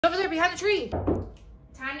Over there behind the tree.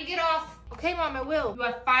 Time to get off. Okay, Mom, I will. You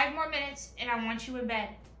have 5 more minutes, and I want you in bed.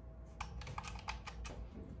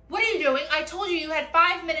 What are you doing? I told you you had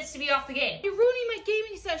 5 minutes to be off the game. You're ruining my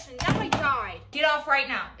gaming session. Now I died. Get off right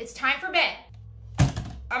now. It's time for bed.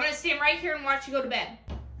 I'm gonna stand right here and watch you go to bed.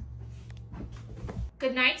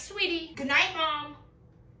 Good night, sweetie. Good night, Mom.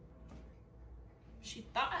 She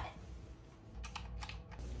thought.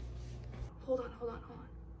 Hold on.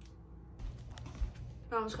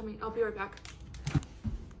 Mom's coming. I'll be right back.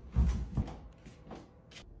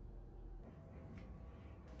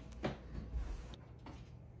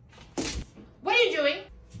 What are you doing?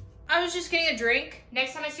 I was just getting a drink.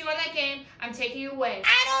 Next time I see you on that game, I'm taking you away.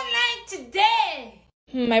 I don't like today.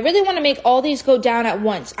 I really want to make all these go down at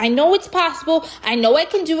once. I know it's possible. I know I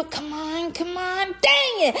can do it. Come on.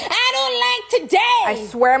 Dang it. I don't like today. I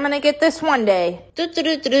swear I'm going to get this one day.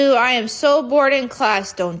 I am so bored in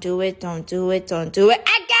class. Don't do it. I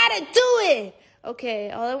gotta do it.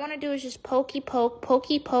 Okay, all I want to do is just pokey poke.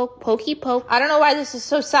 I don't know why this is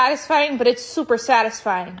so satisfying, but it's super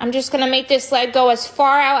satisfying. I'm just going to make this leg go as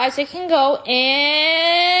far out as it can go.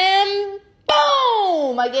 And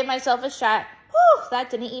boom! I gave myself a shot. Whew, that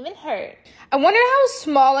didn't even hurt. I wonder how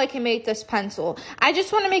small I can make this pencil. I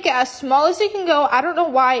just want to make it as small as it can go. I don't know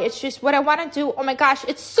why. It's just what I want to do. Oh my gosh,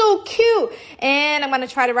 it's so cute. And I'm going to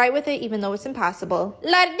try to write with it, even though it's impossible.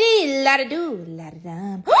 La-da-dee, la-da-doo,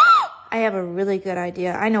 la-da-dum. I have a really good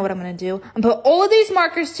idea. I know what I'm going to do. I'm going to put all of these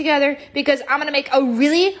markers together because I'm going to make a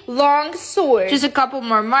really long sword. Just a couple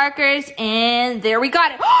more markers, and there we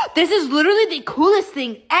got it. This is literally the coolest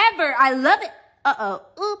thing ever. I love it. Uh-oh.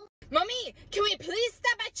 Oop. Mommy, can we please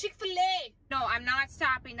stop at Chick-fil-A? No, I'm not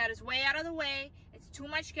stopping. That is way out of the way. It's too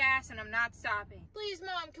much gas, and I'm not stopping. Please,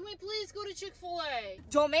 Mom, can we please go to Chick-fil-A?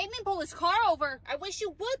 Don't make me pull this car over. I wish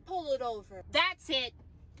you would pull it over. That's it.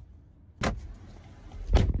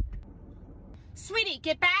 Sweetie,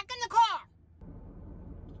 get back in the car.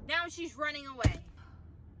 Now she's running away.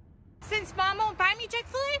 Since Mom won't buy me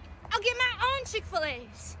Chick-fil-A, I'll get my own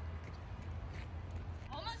Chick-fil-A's.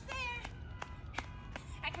 Almost there.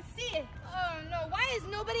 I can see it. Oh no, why is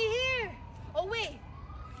nobody here? Oh wait,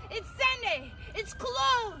 it's Sunday. It's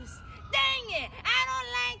closed. Dang it, I don't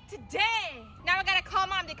like today. Now I gotta call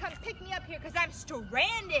Mom to come pick me up here because I'm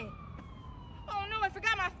stranded. Oh no, I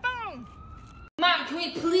forgot my phone. Mom, can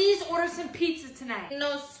we please order some pizza tonight?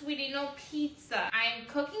 No, sweetie, no pizza. I'm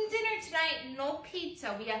cooking dinner tonight, no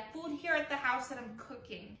pizza. We have food here at the house that I'm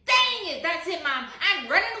cooking. Dang it, that's it, Mom. I'm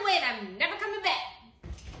running away and I'm never coming back.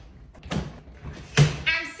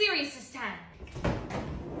 I'm serious this time.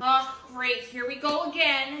 Oh, great, here we go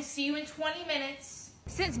again. See you in 20 minutes.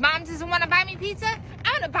 Since Mom doesn't want to buy me pizza,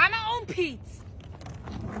 I'm gonna buy my own pizza.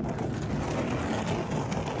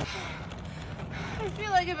 I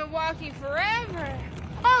feel like I've been walking forever.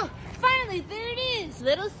 Oh, finally, there it is.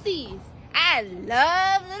 Little C's. I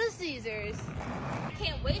love Little Caesars. I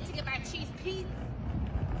can't wait to get my cheese pizza.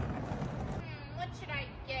 What should I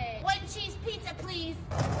get? 1 cheese pizza, please.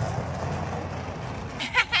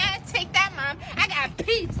 Take that, Mom. I got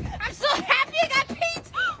pizza. I'm so happy I got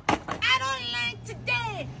pizza. I don't like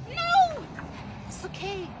today. No. It's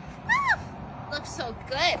okay. Woo. Looks so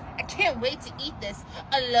good. I can't wait to eat this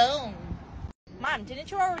alone. Mom, didn't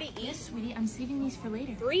you already eat? Yes, sweetie. I'm saving these for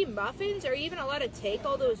later. 3 muffins? Are you even allowed to take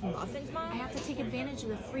all those muffins, Mom? I have to take advantage of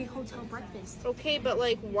the free hotel breakfast. Okay, but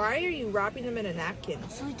like, why are you wrapping them in a napkin?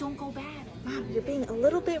 So they don't go bad. Mom, you're being a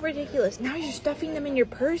little bit ridiculous. Now you're stuffing them in your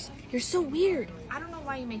purse? You're so weird. I don't know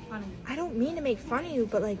why you make fun of me. I don't mean to make fun of you,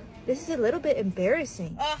 but like, this is a little bit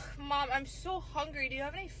embarrassing. Ugh, Mom, I'm so hungry. Do you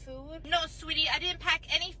have any food? No, sweetie, I didn't pack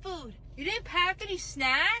any food. You didn't pack any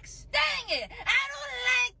snacks? Dang it! I don't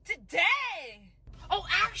like today! Oh,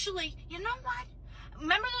 actually, you know what?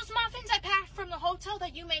 Remember those muffins I packed from the hotel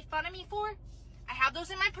that you made fun of me for? I have those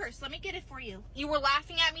in my purse. Let me get it for you. You were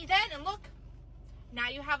laughing at me then, and look. Now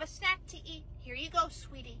you have a snack to eat. Here you go,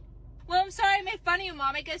 sweetie. Well, I'm sorry I made fun of you,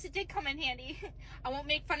 Mom. I guess it did come in handy. I won't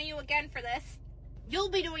make fun of you again for this. You'll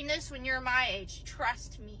be doing this when you're my age.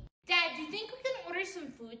 Trust me. Dad, do you think we can order some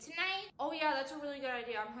food tonight? Oh yeah, that's a really good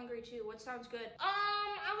idea. I'm hungry too. What sounds good?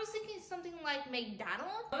 I was thinking something like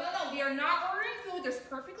McDonald's. No, we are not ordering food. There's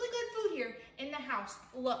perfectly good food here in the house.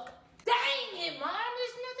 Look. Dang it, Mom.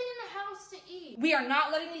 There's nothing in the house to eat. We are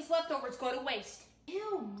not letting these leftovers go to waste.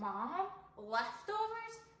 Ew, Mom.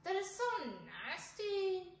 Leftovers? That is so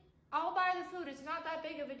nasty. I'll buy the food. It's not that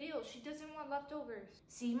big of a deal. She doesn't want leftovers.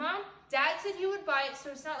 See, Mom? Dad said he would buy it,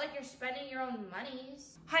 so it's not like you're spending your own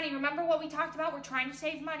monies. Honey, remember what we talked about? We're trying to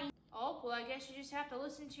save money. Oh, well, I guess you just have to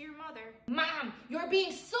listen to your mother. Mom, you're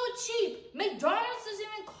being so cheap. McDonald's doesn't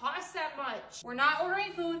even cost that much. We're not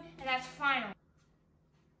ordering food, and that's final.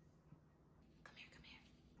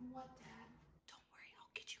 What, Dad? Don't worry, I'll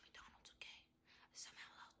get you McDonald's, okay? Somehow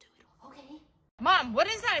I'll do it. Okay. Mom, what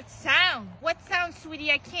is that sound? What sound,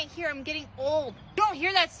 sweetie? I can't hear. I'm getting old. You don't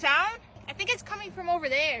hear that sound? I think it's coming from over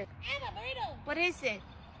there. Anna, burrito. What is it?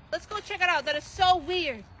 Let's go check it out. That is so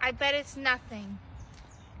weird. I bet it's nothing.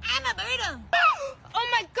 Anna, burrito. Oh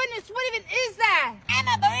my goodness, what even is that?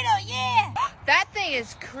 Anna, burrito, yeah. That thing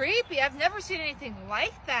is creepy. I've never seen anything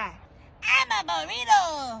like that. Anna,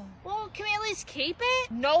 burrito. Well, can we at least keep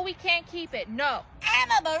it? No, we can't keep it. No.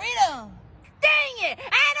 Anna, burrito. Dang it!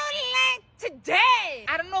 I don't like today!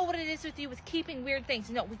 I don't know what it is with you with keeping weird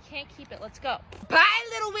things. No, we can't keep it. Let's go. Bye,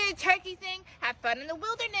 little weird turkey thing. Have fun in the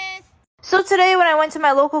wilderness. So today when I went to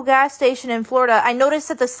my local gas station in Florida, I noticed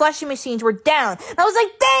that the slushie machines were down. And I was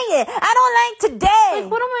like, dang it, I don't like today.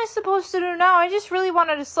 Like, what am I supposed to do now? I just really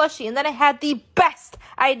wanted a slushie. And then I had the best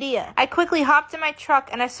idea. I quickly hopped in my truck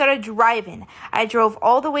and I started driving. I drove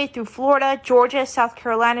all the way through Florida, Georgia, South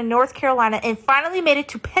Carolina, North Carolina, and finally made it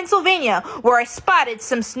to Pennsylvania where I spotted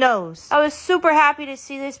some snows. I was super happy to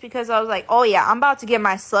see this because I was like, oh yeah, I'm about to get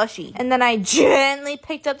my slushie. And then I gently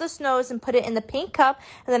picked up the snows and put it in the pink cup.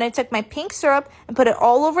 And then I took my pink syrup and put it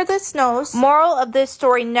all over the snows. Moral of this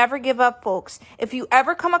story, never give up, folks. If you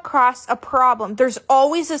ever come across a problem, there's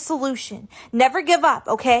always a solution. Never give up,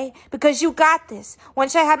 okay? Because you got this.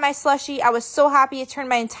 Once I had my slushie, I was so happy it turned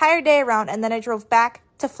my entire day around, and then I drove back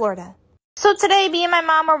to Florida. So today, me and my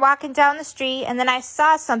mom were walking down the street, and then I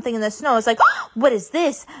saw something in the snow. I was like, oh, what is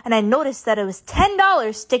this? And I noticed that it was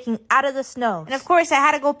 $10 sticking out of the snow. And of course, I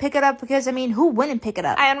had to go pick it up because, I mean, who wouldn't pick it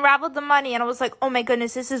up? I unraveled the money, and I was like, oh my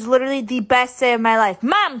goodness, this is literally the best day of my life.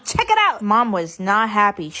 Mom, check it out! Mom was not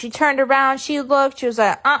happy. She turned around, she looked, she was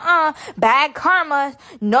like, bad karma.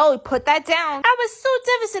 No, put that down. I was so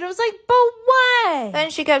devastated. I was like, but what? Then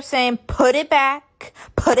she kept saying, put it back.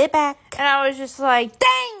 Put it back. And I was just like,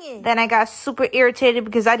 dang it. Then I got super irritated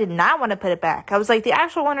because I did not want to put it back. I was like, the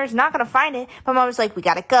actual owner's not going to find it. My mom was like, we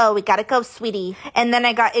gotta go, sweetie. And then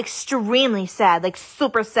I got extremely sad, like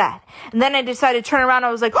super sad. And then I decided to turn around.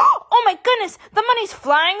 I was like, oh my goodness, the money's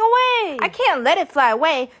flying away. I can't let it fly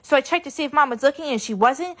away. So I checked to see if mom was looking and she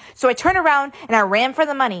wasn't. So I turned around and I ran for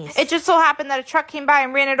the monies. It just so happened that a truck came by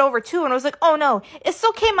and ran it over too. And I was like, oh no, it's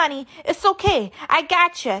okay, money. It's okay. I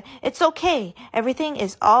gotcha. It's okay. Everything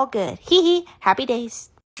is all good. Hee hee. Happy days.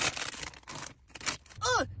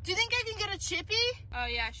 Oh, do you think I can get a chippy? Oh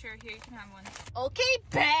yeah, sure. Here, you can have one. Okay,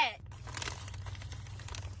 bet.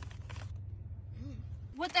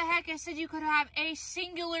 What the heck? I said you could have a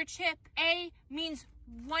singular chip. A means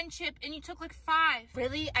one chip, and you took like 5.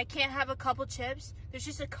 Really? I can't have a couple chips? There's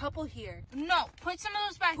just a couple here. No, put some of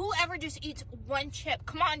those back. Whoever just eats one chip.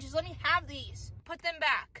 Come on, just let me have these. Put them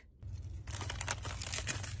back.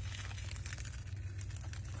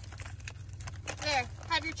 There,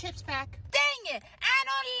 have your chips back. Dang it! I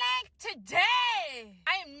don't like today!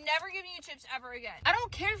 I am never giving you chips ever again. I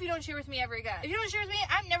don't care if you don't share with me ever again. If you don't share with me,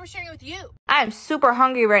 I'm never sharing it with you. I'm super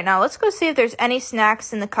hungry right now. Let's go see if there's any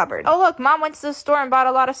snacks in the cupboard. Oh, look, Mom went to the store and bought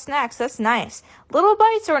a lot of snacks. That's nice. Little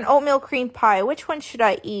Bites or an oatmeal cream pie? Which one should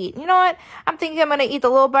I eat? You know what? I'm thinking I'm going to eat the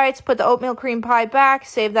Little Bites, put the oatmeal cream pie back,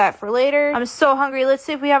 save that for later. I'm so hungry. Let's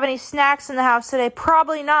see if we have any snacks in the house today.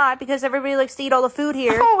 Probably not, because everybody likes to eat all the food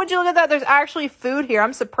here. Oh, would you look at that? There's actually food here.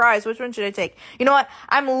 I'm surprised. Which one should I take? You know what?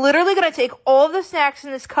 I'm literally going to take all of the snacks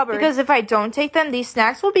in this cupboard, because if I don't take them, these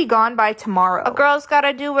snacks will be gone by tomorrow. A girl's got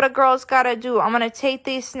to do what a girl's got to do. I'm going to take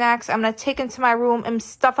these snacks. I'm going to take them to my room and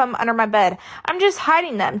stuff them under my bed. I'm just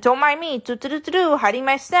hiding them. Don't mind me. Hiding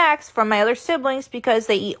my snacks from my other siblings because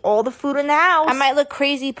they eat all the food in the house. I might look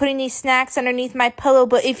crazy putting these snacks underneath my pillow,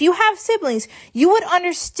 but if you have siblings, you would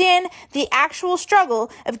understand the actual struggle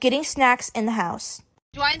of getting snacks in the house.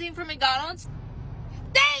 Do you want anything from McDonald's?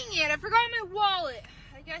 Dang it, I forgot my wallet.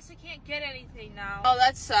 I guess I can't get anything now. Oh,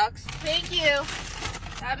 that sucks. Thank you.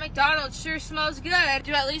 That McDonald's sure smells good. Do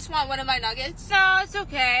you at least want one of my nuggets? No, it's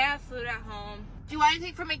okay. I have food at home. Do you want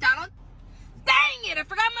anything from McDonald's? Dang it, I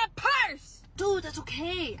forgot my purse. Dude, that's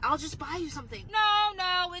okay. I'll just buy you something.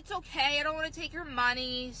 No, it's okay. I don't want to take your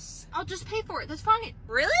monies. I'll just pay for it. That's fine.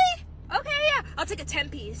 Really? Okay, yeah. I'll take a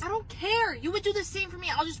 10-piece. I don't care. You would do the same for me.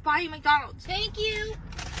 I'll just buy you McDonald's. Thank you.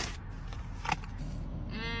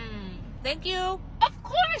 Thank you. Of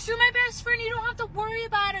course, you're my best friend. You don't have to worry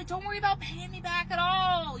about it. Don't worry about paying me back at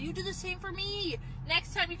all. You do the same for me.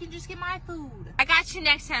 Next time, you can just get my food. I got you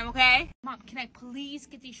next time, okay? Mom, can I please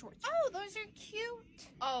get these shorts? Oh, those are cute.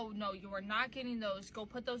 Oh, no, you are not getting those. Go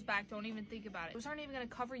put those back. Don't even think about it. Those aren't even going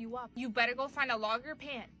to cover you up. You better go find a longer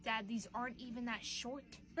pant. Dad, these aren't even that short.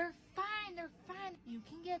 They're fine. They're fine. You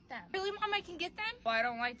can get them. Really, Mom? I can get them? Well, I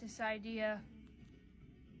don't like this idea.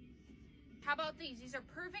 How about these? These are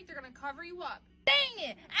perfect. They're gonna cover you up. Dang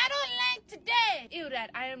it! I don't like today! Ew, Dad,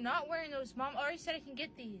 I am not wearing those. Mom already said I can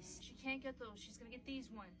get these. She can't get those. She's gonna get these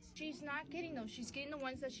ones. She's not getting those. She's getting the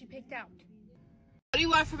ones that she picked out. What do you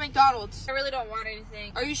want from McDonald's? I really don't want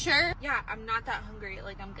anything. Are you sure? Yeah, I'm not that hungry.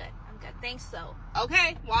 Like, I'm good. I'm good. Thanks, though.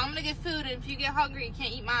 Okay, well, I'm gonna get food, and if you get hungry, you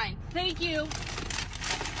can't eat mine. Thank you.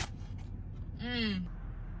 Do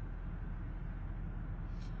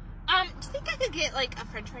you think I could get, like, a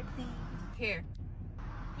french fry, please? Here.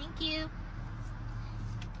 Thank you.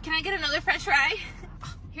 Can I get another french fry?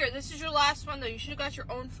 Here, this is your last one, though. You should have got your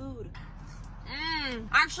own food.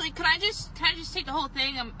 Actually, can I just take the whole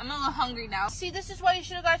thing? I'm a little hungry now. See, this is why you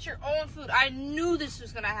should have got your own food. I knew this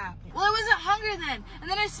was gonna happen. Well, I wasn't hungry then. And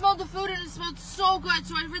then I smelled the food and it smelled so good,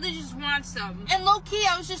 so I really just want some. And low-key,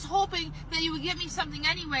 I was just hoping that you would get me something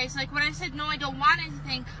anyways. Like, when I said, no, I don't want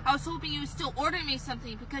anything, I was hoping you would still order me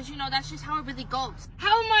something because, you know, that's just how it really goes.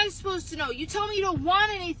 How am I supposed to know? You tell me you don't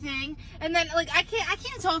want anything, and then, like, I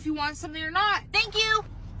can't tell if you want something or not. Thank you.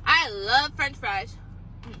 I love french fries.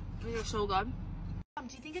 These are so good.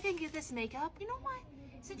 Do you think I can get this makeup? You know what?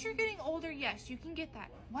 Since you're getting older, yes, you can get that.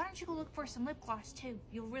 Why don't you go look for some lip gloss too?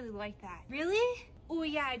 You'll really like that. Really? Oh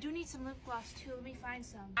yeah, I do need some lip gloss too. Let me find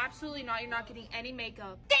some. Absolutely not. You're not getting any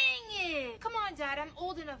makeup. Dang it! Come on, Dad. I'm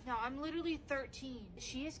old enough now. I'm literally 13.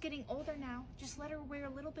 She is getting older now. Just let her wear a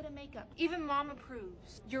little bit of makeup. Even Mom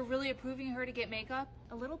approves. You're really approving her to get makeup?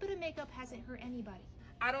 A little bit of makeup hasn't hurt anybody.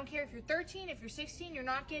 I don't care if you're 13, if you're 16, you're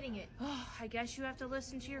not getting it. Oh, I guess you have to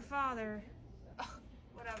listen to your father.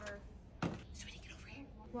 Whatever. Sweetie, get over here.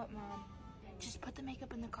 What, Mom? Just put the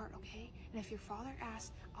makeup in the cart, okay? And if your father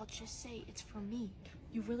asks, I'll just say it's for me.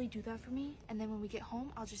 You really do that for me? And then when we get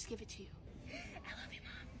home, I'll just give it to you. I love you,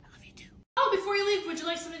 Mom. I love you too. Oh, before you leave, would you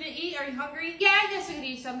like something to eat? Are you hungry? Yeah, I guess I could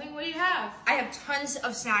eat something. What do you have? I have tons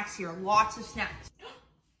of snacks here. Lots of snacks.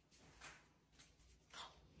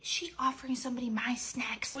 Is she offering somebody my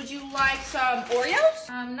snacks? Would you like some Oreos?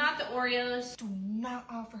 Not the Oreos. Do not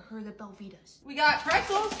offer her the Belvitas. We got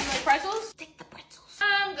pretzels. You like pretzels? Take the pretzels.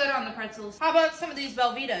 I'm good on the pretzels. How about some of these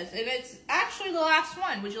Belvitas? And it's actually the last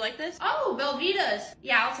one. Would you like this? Oh, Belvitas.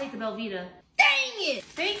 Yeah, I'll take the Belvita. Dang it!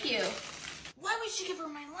 Thank you. Why would she give her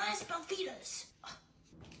my last Belvitas?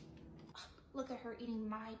 Look at her eating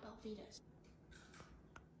my Belvitas.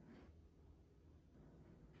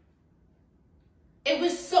 It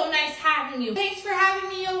was so nice having you. Thanks for having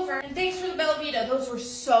me over. And thanks for the Belvita. Those were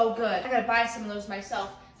so good. I gotta buy some of those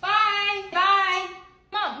myself. Bye. Bye.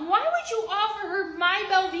 Mom, why would you offer her my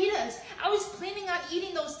Belvitas? I was planning on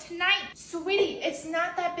eating those tonight. Sweetie, it's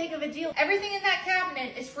not that big of a deal. Everything in that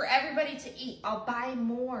cabinet is for everybody to eat. I'll buy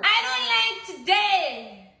more. I don't like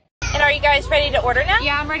today. And are you guys ready to order now?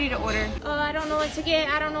 Yeah, I'm ready to order. I don't know what to get.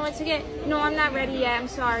 I don't know what to get. No, I'm not ready yet. I'm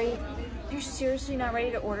sorry. You're seriously not ready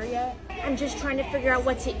to order yet? I'm just trying to figure out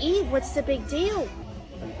what to eat. What's the big deal?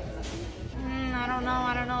 I don't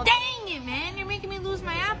know. Dang it, man. You're making me lose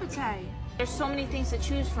my appetite. There's so many things to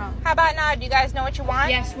choose from. How about now? Do you guys know what you want?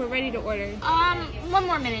 Yes, we're ready to order. 1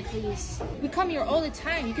 more minute, please. We come here all the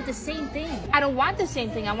time. You get the same thing. I don't want the same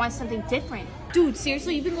thing. I want something different. Dude,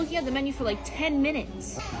 seriously, you've been looking at the menu for like 10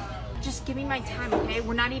 minutes. Just give me my time, okay?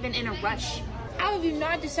 We're not even in a rush. How have you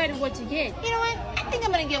not decided what to get? You know what? I think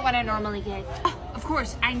I'm gonna get what I normally get. Oh, of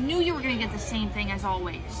course, I knew you were gonna get the same thing as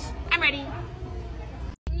always. I'm ready.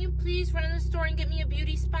 Can you please run in the store and get me a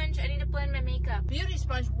beauty sponge? I need to blend my makeup. Beauty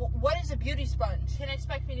sponge? What is a beauty sponge? You can't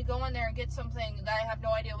expect me to go in there and get something that I have no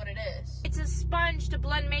idea what it is. It's a sponge to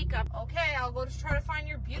blend makeup. Okay, I'll go just try to find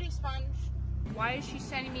your beauty sponge. Why is she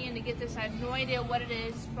sending me in to get this? I have no idea what it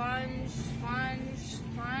is. Sponge.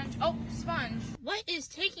 Oh, sponge. What is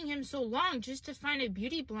taking him so long just to find a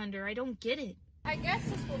beauty blender? I don't get it. I guess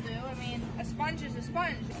this will do. I mean, a sponge is a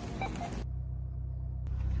sponge.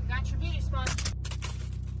 Got your beauty sponge.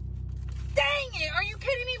 Dang it! Are you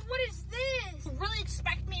kidding me? What is this? You really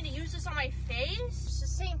expect me to use this on my face? It's the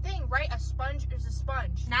same thing, right? A sponge is a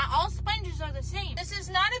sponge. Not all sponges are the same. This is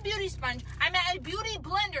not a beauty sponge. I'm at a beauty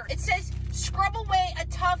blender. It says scrub away a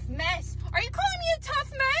tough mess. Are you calling me a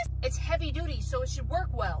tough mess? It's heavy duty, so it should work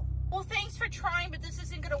well. Well, thanks for trying, but this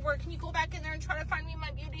isn't gonna work. Can you go back in there and try to find me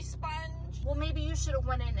my beauty sponge? Well, maybe you should have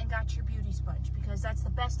went in and got your beauty sponge because that's the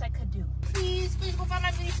best I could do. Please go find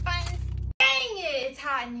my beauty sponge. Dang it, it's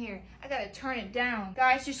hot in here. I gotta turn it down.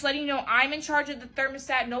 Guys, just letting you know, I'm in charge of the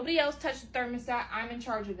thermostat. Nobody else touched the thermostat. I'm in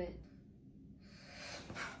charge of it.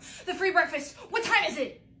 The free breakfast. What time is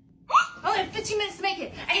it? I only have 15 minutes to make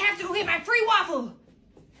it. I have to go get my free waffle.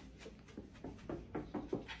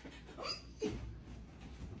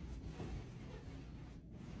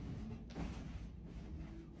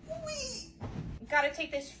 Gotta take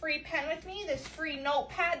take this free pen with me, this free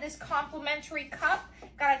notepad, this complimentary cup.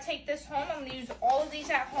 Gotta take this home. I'm gonna use all of these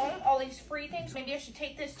at home, all these free things. Maybe I should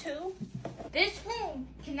take this too. This room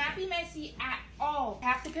cannot be messy at all. I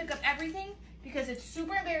have to pick up everything because it's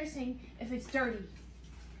super embarrassing if it's dirty.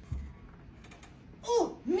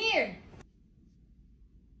 Ooh, mirror.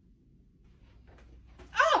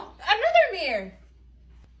 Oh, another mirror.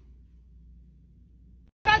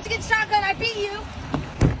 About to get shotgun, I beat you.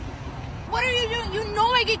 What are you doing? You know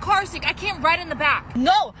I get car sick. I can't ride in the back.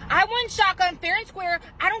 No, I want shotgun fair and square.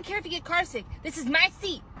 I don't care if you get car sick. This is my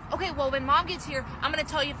seat. Okay, well, when Mom gets here, I'm gonna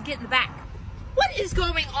tell you to get in the back. What is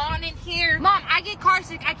going on in here? Mom, I get car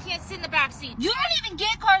sick. I can't sit in the back seat. You don't even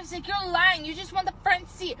get car sick. You're lying. You just want the front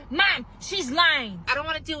seat. Mom, she's lying. I don't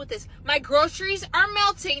want to deal with this. My groceries are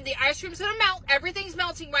melting. The ice cream's gonna melt. Everything's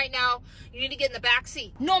melting right now. You need to get in the back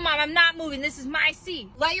seat. No, Mom, I'm not moving. This is my seat.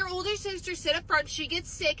 Let your older sister sit up front. She gets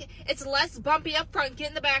sick. It's less bumpy up front. Get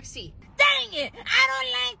in the back seat. Dang it! I don't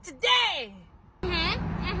like today.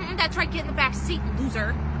 That's right. Get in the back seat,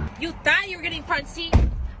 loser. You thought you were getting front seat.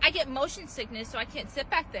 I get motion sickness, so I can't sit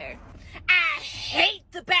back there. I hate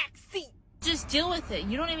the back seat. Just deal with it.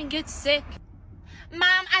 You don't even get sick.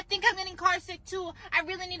 Mom, I think I'm getting car sick too. I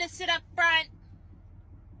really need to sit up front.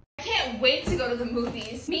 I can't wait to go to the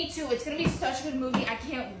movies. Me too. It's gonna be such a good movie. I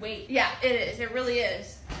can't wait. Yeah, it is. It really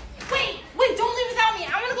is. Wait, don't leave without me.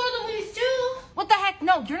 I wanna go to the movies too. What the heck?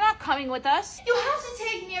 No, you're not coming with us. You have to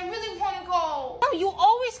take me. I really wanna go. No, you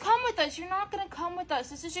always come with us. You're not gonna come with us.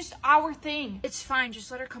 This is just our thing. It's fine. Just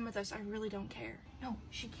let her come with us. I really don't care. No,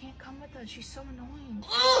 she can't come with us. She's so annoying.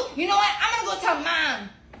 Ugh, you know what? I'm gonna go tell Mom.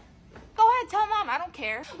 Go ahead, tell Mom. I don't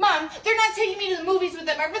care. Mom, they're not taking me to the movies with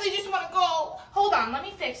them. I really just want to go. Hold on. Let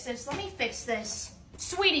me fix this.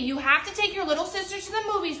 Sweetie, you have to take your little sister to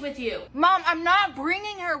the movies with you. Mom, I'm not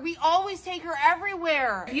bringing her. We always take her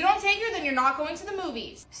everywhere. If you don't take her, then you're not going to the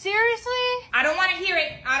movies. Seriously? I don't want to hear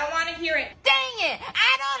it. Dang it.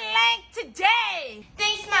 I don't like today.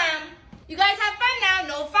 Thanks, Mom. You guys have fun now.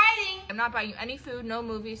 No fighting. I'm not buying you any food, no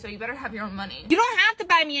movies, so you better have your own money. You don't have to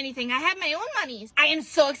buy me anything. I have my own monies. I am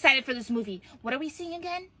so excited for this movie. What are we seeing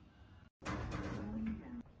again?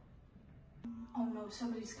 Oh no,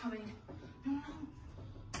 somebody's coming. No.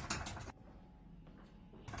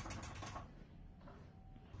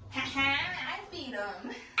 I beat him.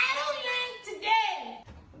 I don't like today.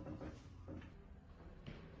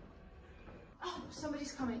 Oh,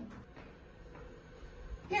 somebody's coming.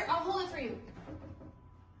 Here, I'll hold it for you.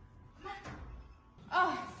 Come on.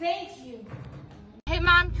 Oh, thank you. Hey,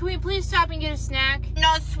 Mom, can we please stop and get a snack?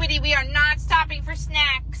 No, sweetie, we are not stopping for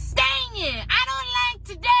snacks. Dang it, I don't like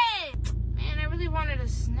today. Man, I really wanted a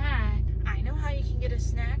snack. I know how you can get a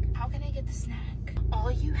snack. How can I get the snack? All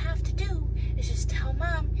you have to do is just tell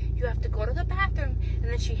Mom you have to go to the bathroom and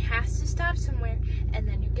then she has to stop somewhere and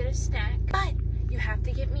then you get a snack. But you have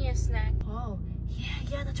to get me a snack. Oh,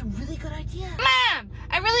 yeah, that's a really good idea. Mom,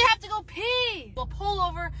 I really have to go pee. We'll pull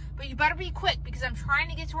over, but you better be quick because I'm trying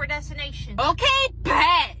to get to our destination. Okay,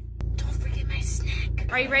 bet. Don't forget my snack.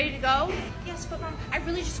 Are you ready to go? Yes, but Mom, I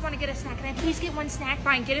really just want to get a snack. Can I please get one snack?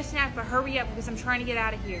 Fine, get a snack, but hurry up because I'm trying to get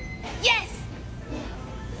out of here. Yes!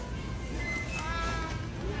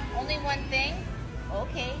 Only one thing?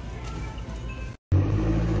 Okay.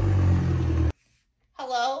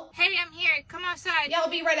 Hello? Hey, I'm here. Come outside. Yeah,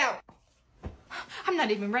 I'll be right out. I'm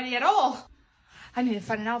not even ready at all. I need to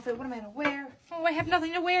find an outfit. What am I gonna wear? Oh, I have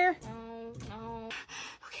nothing to wear. No.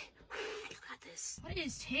 Okay, you got this. What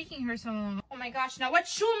is taking her so long? Oh my gosh, now what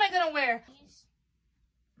shoe am I gonna wear? Please?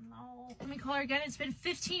 No. Let me call her again. It's been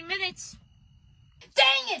 15 minutes.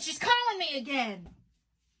 Dang it, she's calling me again.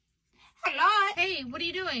 Hello? Hey, what are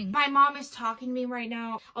you doing? My mom is talking to me right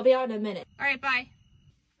now. I'll be out in a minute. All right, bye.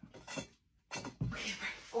 Okay,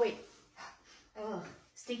 oh, wait. Ugh,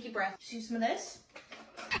 stinky breath. Use some of this.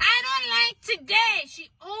 I don't like today.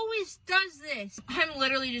 She always does this. I'm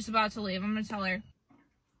literally just about to leave. I'm gonna tell her.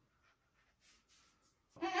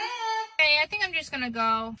 Hey, I think I'm just gonna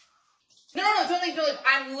go. No, don't leave.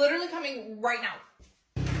 I'm literally coming right now.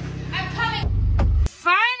 I'm coming.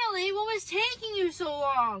 Finally, what was taking you so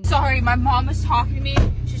long? Sorry, my mom was talking to me.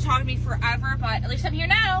 She's talking to me forever, but at least I'm here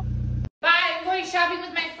now. Bye, I'm going shopping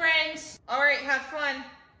with my friends. All right, have fun.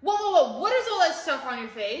 Whoa, what is all that stuff on your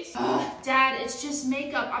face? Dad, it's just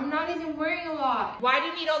makeup. I'm not even wearing a lot. Why do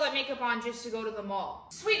you need all that makeup on just to go to the mall?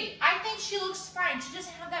 Sweetie, I think she looks fine. She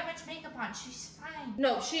doesn't have that much makeup on. She's fine.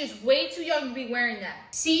 No, she is way too young to be wearing that.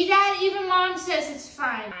 See, Dad? Even Mom says it's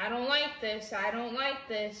fine. I don't like this.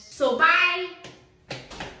 So bye.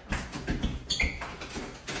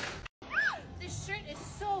 This shirt is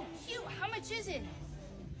so cute. How much is it?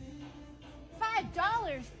 $5.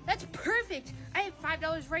 $5. That's perfect. I have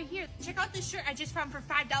 $5 right here. Check out this shirt I just found for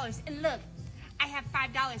 $5. And look, I have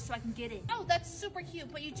 $5 so I can get it. Oh, that's super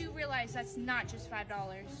cute, but you do realize that's not just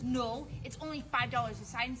 $5. No, it's only $5. The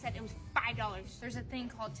sign said it was $5. There's a thing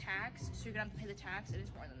called tax, so you're gonna have to pay the tax. It is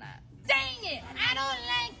more than that. Dang it! I don't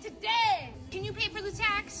like today! Can you pay for the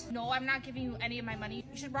tax? No, I'm not giving you any of my money.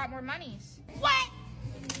 You should have brought more monies. What?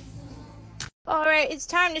 All right, it's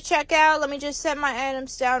time to check out. Let me just set my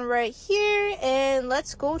items down right here and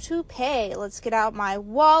let's go to pay. Let's get out my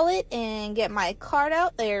wallet and get my card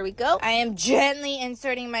out. There we go. I am gently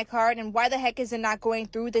inserting my card, and why the heck is it not going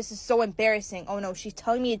through? This is so embarrassing. Oh no, she's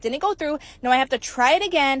telling me it didn't go through. Now I have to try it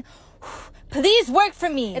again. Please work for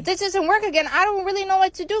me. If this doesn't work again, I don't really know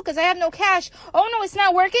what to do because I have no cash. Oh no, it's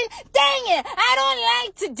not working. Dang it, I don't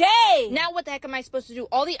like today. Now what the heck am I supposed to do?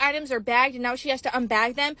 All the items are bagged and now she has to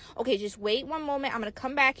unbag them. Okay, just wait one moment. I'm gonna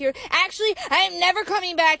come back here. Actually, I am never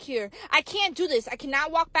coming back here. I can't do this. I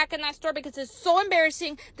cannot walk back in that store because it's so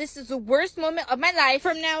embarrassing. This is the worst moment of my life.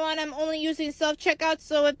 From now on, I'm only using self-checkout,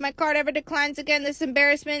 so if my card ever declines again, this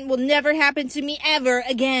embarrassment will never happen to me ever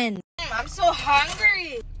again. I'm so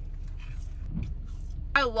hungry.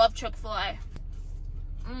 I love Chick-fil-A.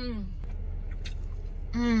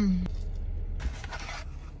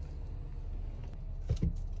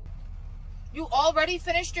 You already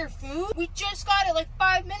finished your food? We just got it like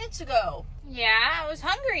 5 minutes ago. Yeah, I was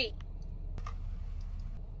hungry.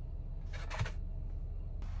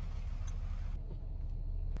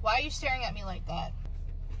 Why are you staring at me like that?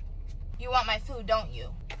 You want my food, don't you?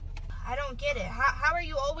 I don't get it. How are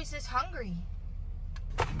you always this hungry?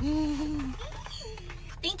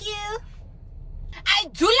 Thank you. I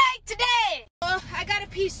do like today. I gotta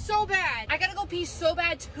pee so bad. I gotta go pee so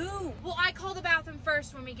bad too. Well, I call the bathroom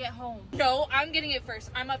first when we get home. No, I'm getting it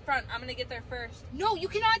first. I'm up front. I'm gonna get there first. No, you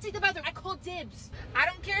cannot take the bathroom. I call dibs. I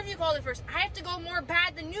don't care if you call it first. I have to go more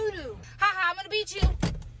bad than you do. Haha, I'm gonna beat you.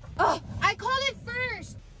 Oh, I called it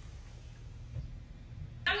first.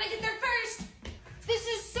 I'm gonna get there first. This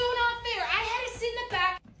is so not fair. I had to sit in the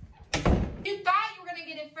back. You thought you were gonna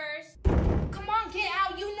get it first. Come on, get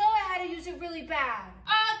out. You know I had to use it really bad.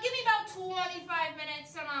 Give me about 25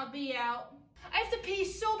 minutes and I'll be out. I have to pee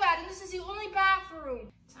so bad and this is the only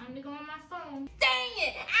bathroom. Time to go on my phone. Dang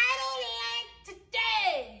it! I don't like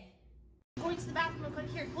today! I'm going to the bathroom real quick.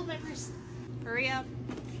 Here, hold my purse. Hurry up.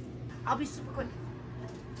 I'll be super quick.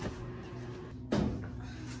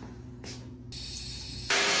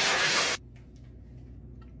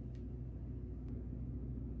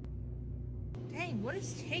 Dang, what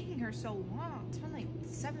is taking her so long? It's been like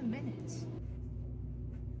 7 minutes.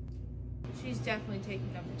 She's definitely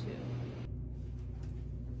taking number 2.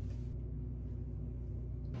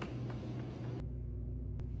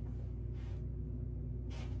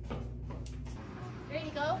 There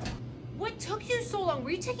you go. What took you so long? Were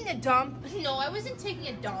you taking a dump? No, I wasn't taking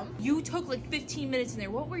a dump. You took like 15 minutes in there.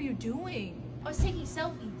 What were you doing? I was taking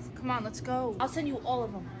selfies. Come on, let's go. I'll send you all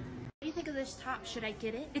of them. What do you think of this top? Should I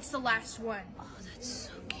get it? It's the last one. Oh, that's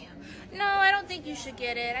so cute. No, I don't think you should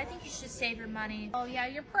get it. I think you should save your money. Oh yeah,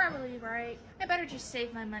 you're probably right. I better just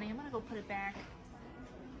save my money. I'm gonna go put it back.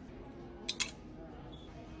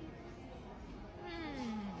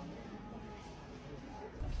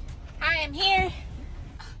 I am here.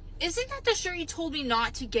 Isn't that the shirt you told me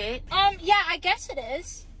not to get? Yeah, I guess it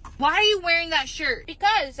is. Why are you wearing that shirt?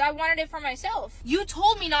 Because I wanted it for myself. You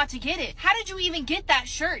told me not to get it. How did you even get that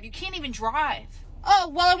shirt? You can't even drive. Oh,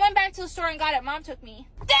 well, I went back to the store and got it. Mom took me.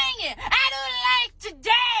 Dang it! I don't like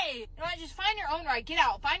today! You know what? Just find your own ride. Get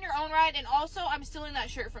out. Find your own ride. And also, I'm stealing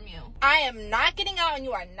that shirt from you. I am not getting out and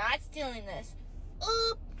you are not stealing this.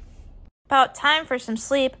 Oop. About time for some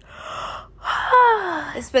sleep.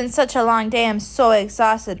 It's been such a long day. I'm so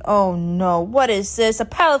exhausted. Oh no, what is this? A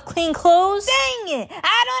pile of clean clothes? Dang it!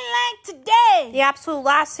 I don't like today! The absolute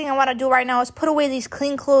last thing I want to do right now is put away these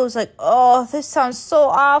clean clothes. Like, oh, this sounds so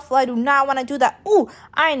awful. I do not want to do that. Ooh,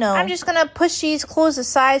 I know. I'm just gonna push these clothes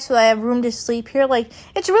aside so I have room to sleep here. Like,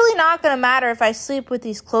 it's really not gonna matter if I sleep with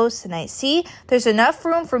these clothes tonight. See? There's enough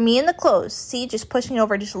room for me and the clothes. See? Just pushing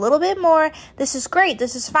over just a little bit more. This is great.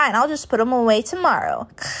 This is fine. I'll just put them away tomorrow.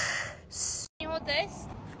 You hold this.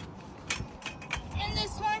 And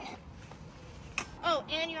this one. Oh,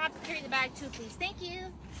 and you have to carry the bag too, please. Thank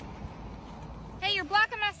you. Hey, you're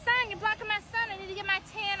blocking my sun. You're blocking my sun. I need to get my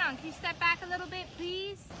tan on. Can you step back a little bit,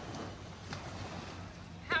 please?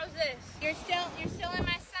 How's this? You're still in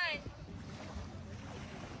my sun.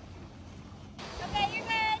 Okay, you're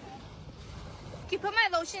good. Can you put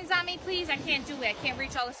my lotions on me, please? I can't do it. I can't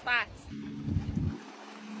reach all the spots.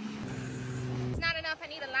 It's not enough I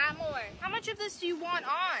need a lot more. How much of this do you want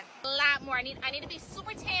on? A lot more. I need to be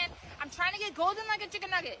super tan. I'm trying to get golden like a chicken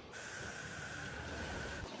nugget.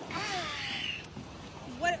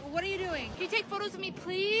 What are you doing? Can you take photos of me,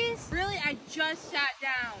 please? Really? I just sat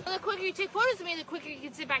down. Well, the quicker you take photos of me, the quicker you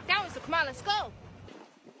can sit back down. So come on, let's go.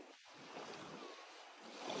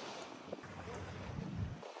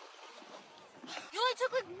 You only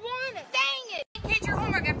took like one. Dang it. Here's your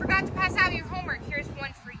homework. I forgot to pass out your homework. Here's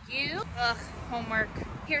one for you. Ugh, homework.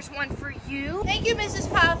 Here's one for you. Thank you,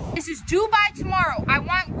 Mrs. Puff. This is due by tomorrow. I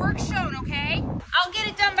want work shown, okay? I'll get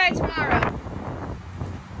it done by tomorrow.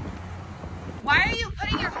 Why are you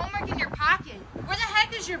putting your homework in your pocket? Where the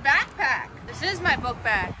heck is your backpack? This is my book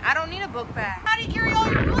bag. I don't need a book bag. How do you carry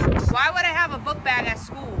all your books? Why would I have a book bag at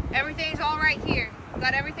school? Everything's all right here.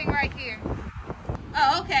 Got everything right here.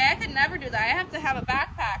 Oh, okay. I could never do that. I have to have a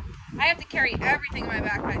backpack. I have to carry everything in my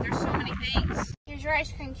backpack. There's so many things. Here's your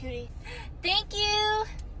ice cream, cutie. Thank you.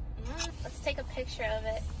 Let's take a picture of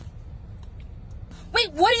it.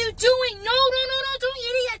 Wait, what are you doing? No, don't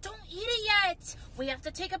eat it yet. Don't eat it yet. We have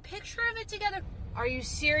to take a picture of it together. Are you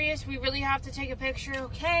serious? We really have to take a picture?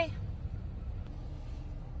 Okay.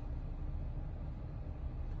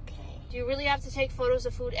 Okay. Do you really have to take photos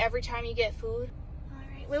of food every time you get food? All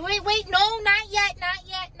right. Wait. No, not yet. No.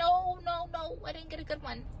 I didn't get a good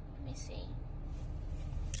one. Let me see.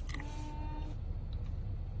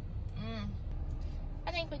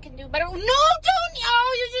 I think we can do better. No, don't.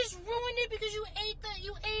 Oh, you just ruined it because you ate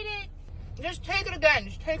it. Just take it again.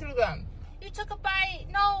 You took a bite.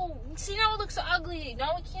 No. See, now it looks so ugly.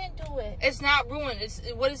 No, we can't do it. It's not ruined.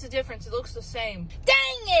 What is the difference? It looks the same.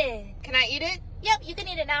 Dang it. Can I eat it? Yep, you can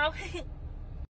eat it now.